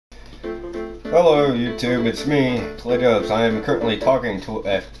Hello YouTube, it's me, Claydos. I am currently talking to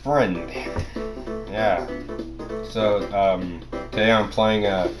a friend. Yeah. So, today I'm playing,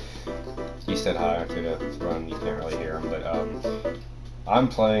 he said hi to the friend, you can't really hear him, but, I'm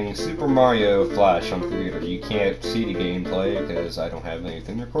playing Super Mario Flash on the computer. You can't see the gameplay because I don't have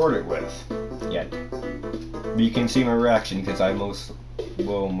anything to record it with, yet. But you can see my reaction because I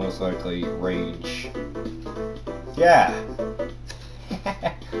will most likely rage. Yeah!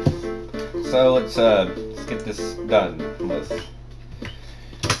 So let's get this done with.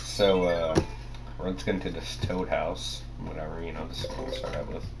 So let's get into this Toad house, whatever, you know, this is what we'll start out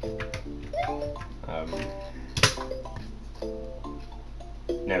with.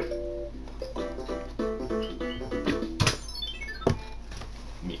 No.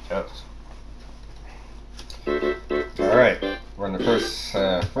 Yes. Alright, we're on the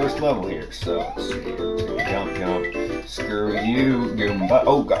first level here, so let's see here. Jump, jump. Screw you, Goomba.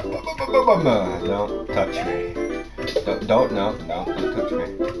 Oh god. Don't touch me. Don't touch me.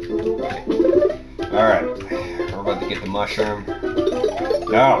 Okay. Alright, we're about to get the mushroom.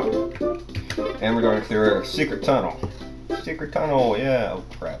 No! And we're going through a secret tunnel. Secret tunnel, yeah. Oh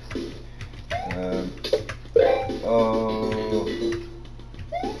crap. Oh.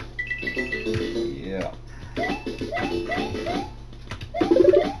 Yeah.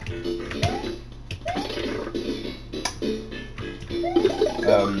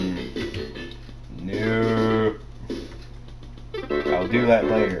 No. I'll do that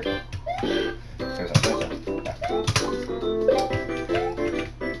later. There's a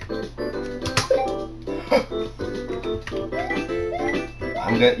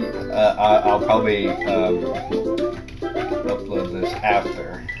I'm good. I'll probably upload this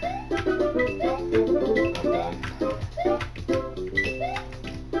after I'm done.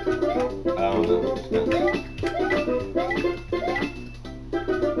 I don't know.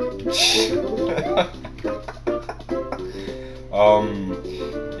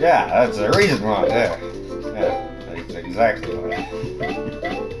 Yeah, that's the reason why. Yeah, that's exactly why.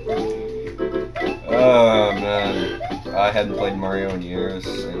 Oh man, I hadn't played Mario in years,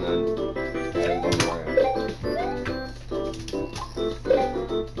 and then I love Mario.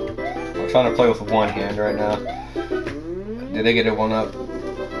 I'm trying to play with one hand right now. Did I get a one up?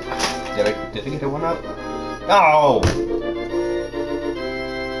 Did I get a one up? No!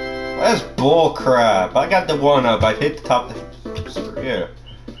 That's bull crap. I got the one up. I hit the top of the yeah.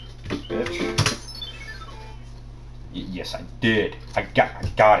 Bitch. Yes, I did. I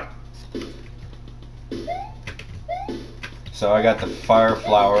got it. So I got the fire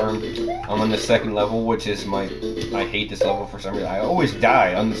flower. I'm on the second level, which is I hate this level for some reason. I always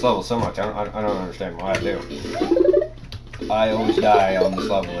die on this level so much. I don't understand why I do. I always die on this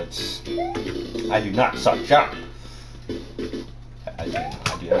level. I do not suck jump. I do not.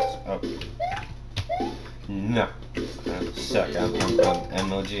 Oh. No. I suck. I'm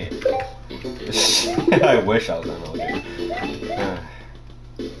MLG. I wish I was MLG.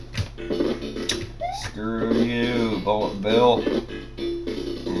 Screw you, Bullet Bill.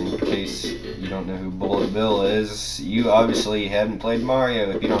 In case you don't know who Bullet Bill is, you obviously haven't played Mario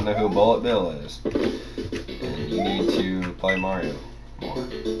if you don't know who Bullet Bill is. And you need to play Mario more.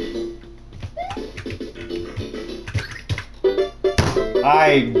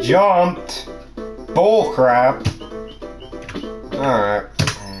 I jumped! Bullcrap! Alright.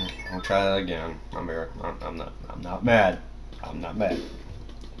 I'll try that again. I'm not mad. I'm not mad.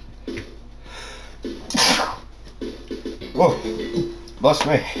 Whoa! Bless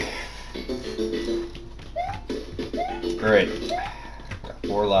me. Great. Got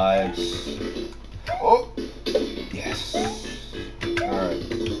 4 lives. Oh! Yes. Alright.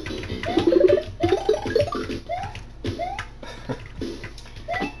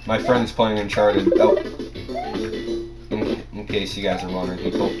 My friend's playing Uncharted. Oh. In case you guys are wondering,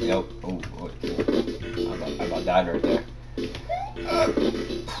 he told me. Oh. I about died right there. No.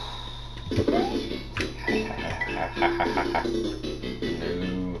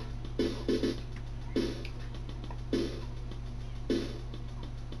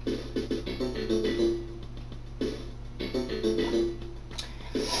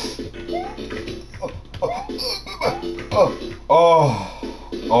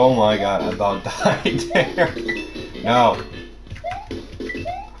 Oh my god, I about died there. No.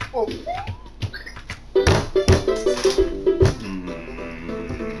 Oh.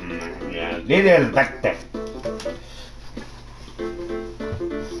 Yeah, little back there.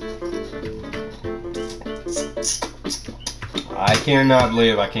 I cannot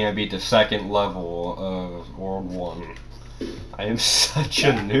believe I can't beat the second level of World 1. I am such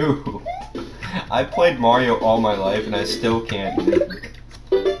a noob. I played Mario all my life and I still can't.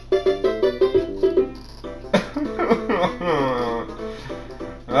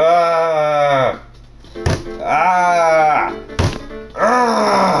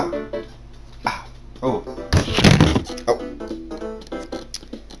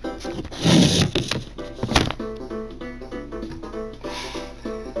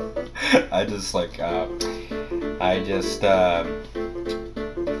 I just like,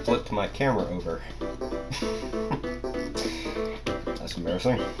 flipped my camera over. That's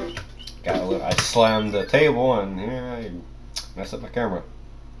embarrassing. I slammed the table and I messed up my camera.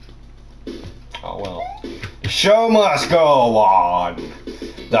 Oh well. The show must go on!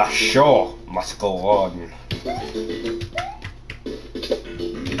 The show must go on.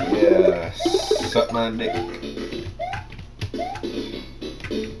 Yeah, suck my dick.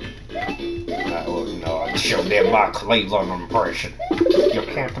 Oh no, I show them my Cleveland impression. You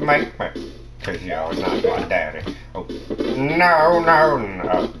can't make me, cause you're not my daddy. Oh,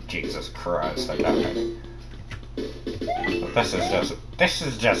 no, Jesus Christ, I died. This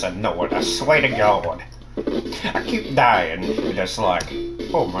is just annoying, I swear to God. I keep dying, just like,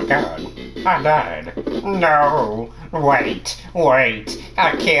 oh my God, I died. No, wait,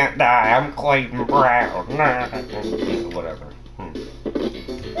 I can't die, I'm Clayton Brown. Whatever.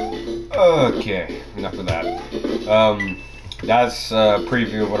 Okay, enough of that. That's a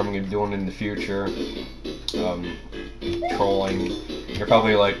preview of what I'm going to be doing in the future. Trolling. You're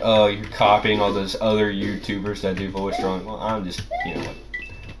probably like, oh, you're copying all those other YouTubers that do voice trolling. Well, I'm just, you know what,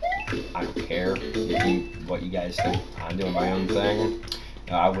 I don't care what you guys think. I'm doing my own thing.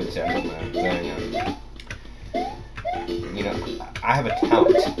 I wouldn't say I'm doing my own thing. You know, I have a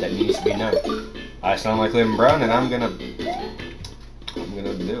talent that needs to be known. I sound like Cleveland Brown, and I'm gonna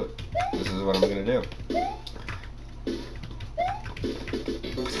do it. This is what I'm gonna do.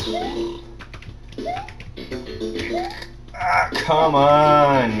 Ah, come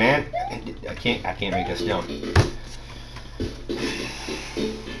on, man! I can't make this jump.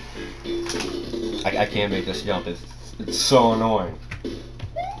 I can't make this jump. It's so annoying.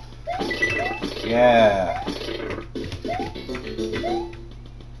 Yeah.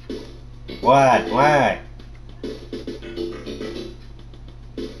 What?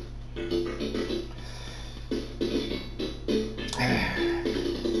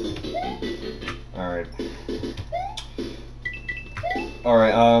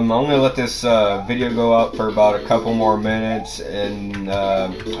 Alright, I'm gonna let this video go out for about a couple more minutes, and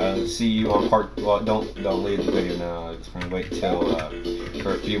I'll see you on part. Well, don't leave the video now. I'm just gonna wait till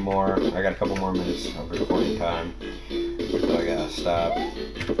for a few more. I got a couple more minutes of recording time, so I gotta stop.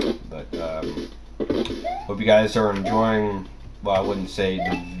 But hope you guys are enjoying. Well, I wouldn't say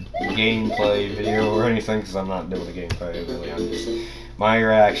the gameplay video or anything, because I'm not doing a gameplay really. I'm just my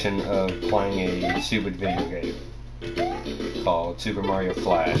reaction of playing a stupid video game called Super Mario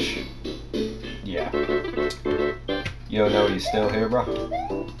Flash. Yeah. Yo, no, you still here, bro?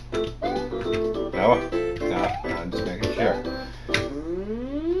 No? No, I'm just making sure.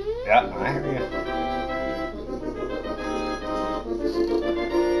 Yeah, I hear you.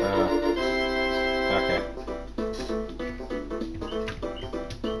 Okay.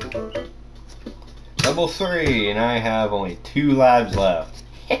 Level 3, and I have only 2 lives left.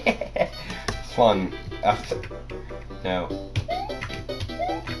 Fun. No.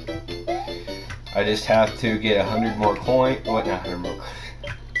 I just have to get 100 more coins. What? Not 100 more coins.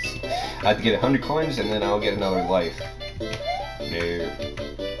 I have to get 100 coins and then I'll get another life. No.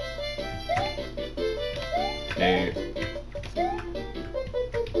 No.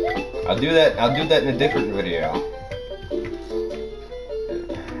 I'll do that in a different video.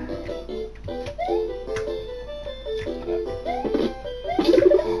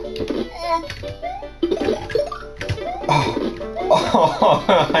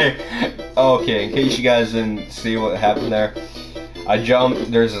 Okay, in case you guys didn't see what happened there, I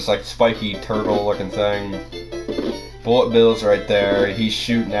jumped, there's this like spiky turtle looking thing, Bullet Bill's right there, he's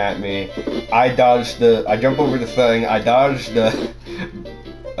shooting at me, I jump over the thing, I dodged the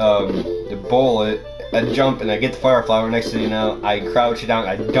bullet, I jump and I get the fire flower, next thing you know, I crouch down,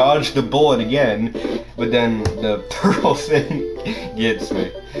 I dodge the bullet again, but then the turtle thing gets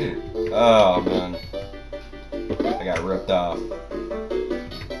me. Oh man. I got ripped off.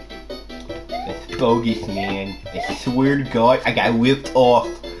 It's bogus, man. I swear to God, I got whipped off.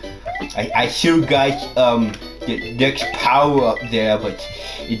 I showed guys the next power up there, but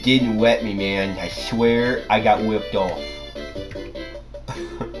it didn't wet me, man. I swear I got whipped off.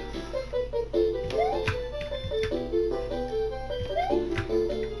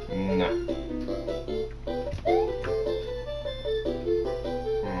 No.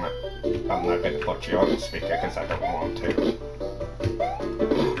 I'm not gonna put you on the speaker because I don't want to.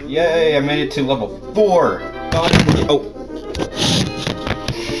 Yay, I made it to level 4! Oh!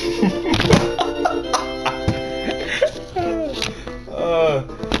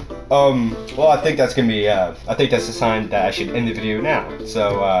 Well, I think that's gonna be, I think that's a sign that I should end the video now.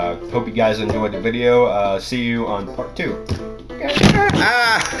 So, hope you guys enjoyed the video. See you on part 2.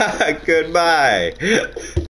 Ah, goodbye.